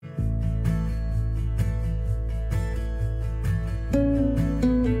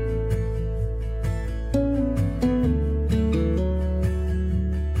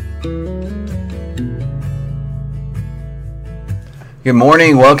Good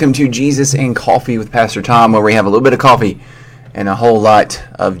morning. Welcome to Jesus and Coffee with Pastor Tom, where we have a little bit of coffee and a whole lot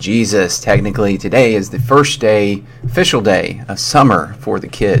of Jesus. Technically, today is the first day, official day of summer for the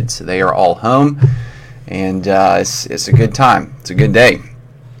kids. They are all home, and it's a good time. It's a good day.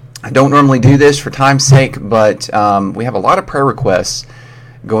 I don't normally do this for time's sake, but we have a lot of prayer requests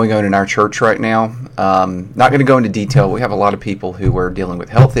going on in our church right now. Not going to go into detail. We have a lot of people who are dealing with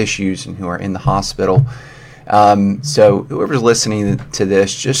health issues and who are in the hospital. So whoever's listening to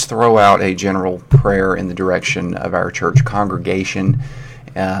this, just throw out a general prayer in the direction of our church congregation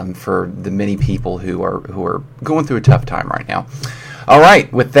for the many people who are going through a tough time right now. All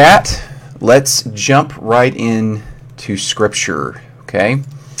right, with that, let's jump right into Scripture, okay?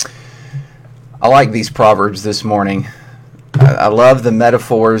 I like these Proverbs this morning. I love the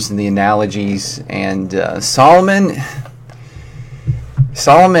metaphors and the analogies, and Solomon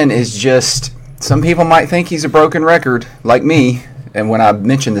is just... Some people might think he's a broken record, like me, and when I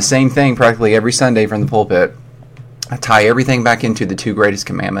mention the same thing practically every Sunday from the pulpit, I tie everything back into the two greatest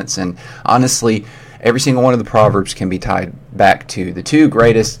commandments, and honestly, every single one of the Proverbs can be tied back to the two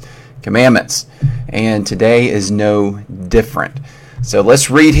greatest commandments, and today is no different. So let's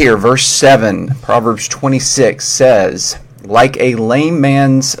read here, verse 7, Proverbs 26 says, "Like a lame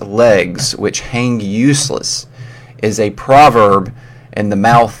man's legs, which hang useless, is a proverb in the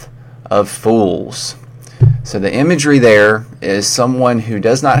mouth of fools." So the imagery there is someone who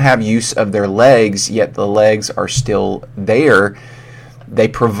does not have use of their legs, yet the legs are still there. They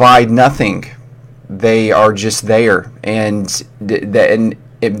provide nothing. They are just there. And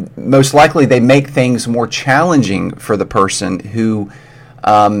most likely they make things more challenging for the person who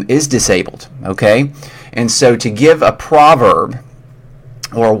is disabled. Okay? And so to give a proverb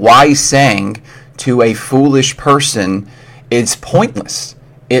or a wise saying to a foolish person is pointless.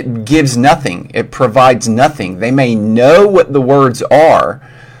 It gives nothing. It provides nothing. They may know what the words are,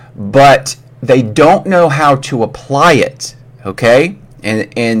 but they don't know how to apply it, okay?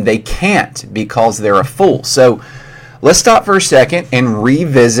 And they can't because they're a fool. So let's stop for a second and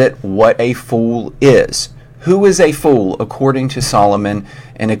revisit what a fool is. Who is a fool according to Solomon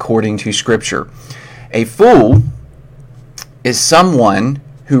and according to Scripture? A fool is someone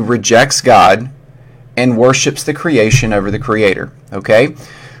who rejects God and worships the creation over the Creator, okay?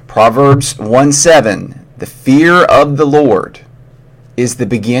 Proverbs 1:7, "The fear of the Lord is the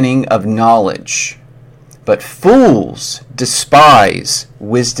beginning of knowledge, but fools despise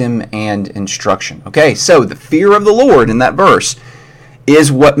wisdom and instruction." Okay, so the fear of the Lord in that verse is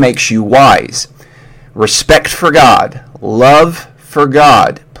what makes you wise. Respect for God, love for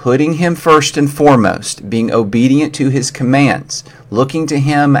God, putting Him first and foremost, being obedient to His commands, looking to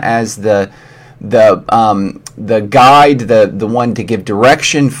Him as the guide, the one to give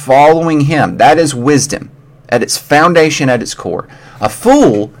direction, following Him. That is wisdom at its foundation, at its core. A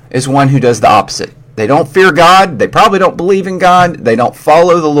fool is one who does the opposite. They don't fear God. They probably don't believe in God. They don't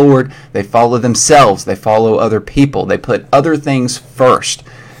follow the Lord. They follow themselves. They follow other people. They put other things first.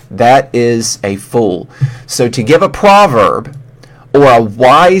 That is a fool. So to give a proverb or a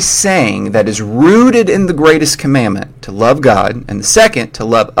wise saying that is rooted in the greatest commandment, to love God, and the second, to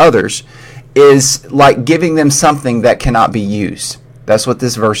love others, is like giving them something that cannot be used. That's what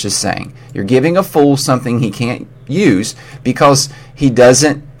this verse is saying. You're giving a fool something he can't use because he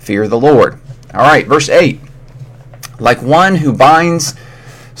doesn't fear the Lord. All right, verse 8. "Like one who binds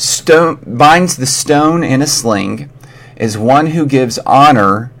the stone in a sling is one who gives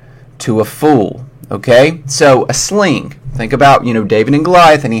honor to a fool." Okay? So a sling. Think about, David and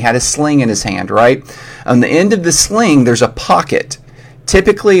Goliath, and he had a sling in his hand, right? On the end of the sling, there's a pocket.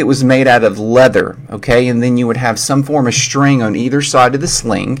 Typically, it was made out of leather, okay? And then you would have some form of string on either side of the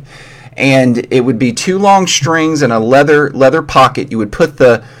sling. And it would be two long strings and a leather pocket. You would put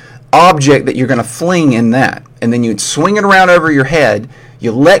the object that you're going to fling in that. And then you'd swing it around over your head.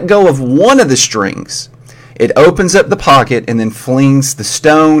 You let go of one of the strings. It opens up the pocket and then flings the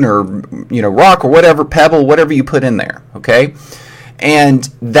stone or, rock or whatever, pebble, whatever you put in there, okay? And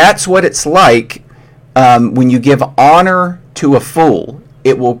that's what it's like when you give honor to a fool.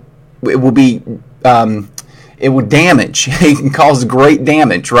 It will damage. It can cause great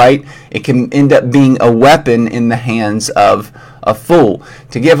damage, right? It can end up being a weapon in the hands of a fool.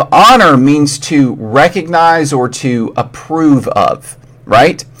 To give honor means to recognize or to approve of,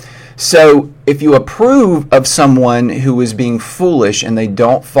 right? So if you approve of someone who is being foolish and they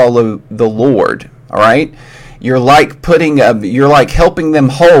don't follow the Lord, all right, you're like helping them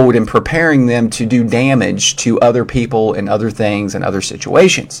hold and preparing them to do damage to other people and other things and other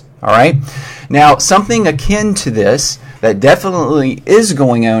situations. All right. Now, something akin to this that definitely is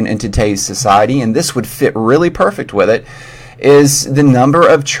going on in today's society, and this would fit really perfect with it, is the number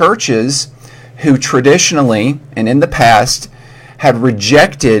of churches who traditionally and in the past had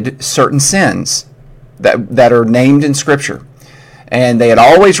rejected certain sins that are named in Scripture. And they had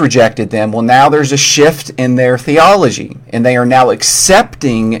always rejected them. Well, now there's a shift in their theology, and they are now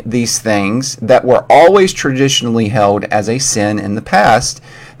accepting these things that were always traditionally held as a sin in the past.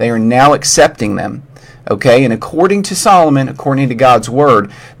 They are now accepting them. Okay, and according to Solomon, according to God's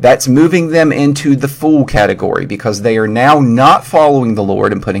Word, that's moving them into the fool category, because they are now not following the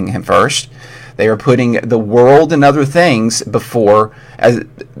Lord and putting Him first. They are putting the world and other things before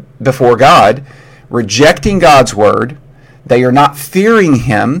God, rejecting God's Word. They are not fearing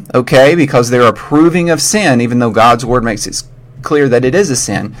Him, okay, because they're approving of sin, even though God's Word makes it clear that it is a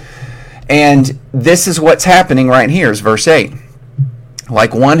sin. And this is what's happening right here, is verse 8.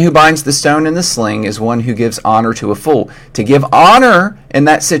 Like one who binds the stone in the sling is one who gives honor to a fool. To give honor in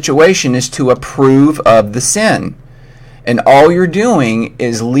that situation is to approve of the sin. And all you're doing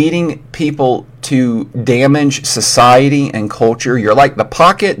is leading people to damage society and culture. You're like the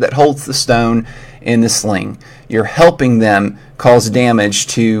pocket that holds the stone in the sling. You're helping them cause damage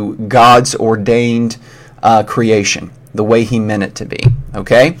to God's ordained creation, the way He meant it to be.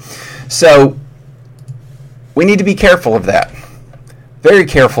 Okay? So, we need to be careful of that. Very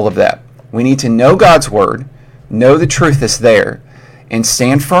careful of that. We need to know God's Word, know the truth that's there, and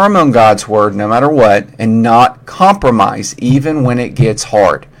stand firm on God's Word no matter what, and not compromise even when it gets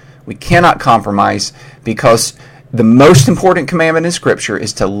hard. We cannot compromise, because the most important commandment in Scripture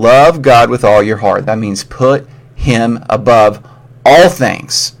is to love God with all your heart. That means put Him above all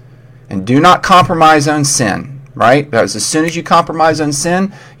things. And do not compromise on sin, right? Because as soon as you compromise on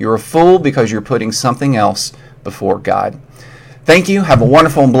sin, you're a fool, because you're putting something else before God. Thank you. Have a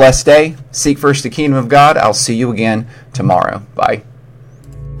wonderful and blessed day. Seek first the kingdom of God. I'll see you again tomorrow. Bye.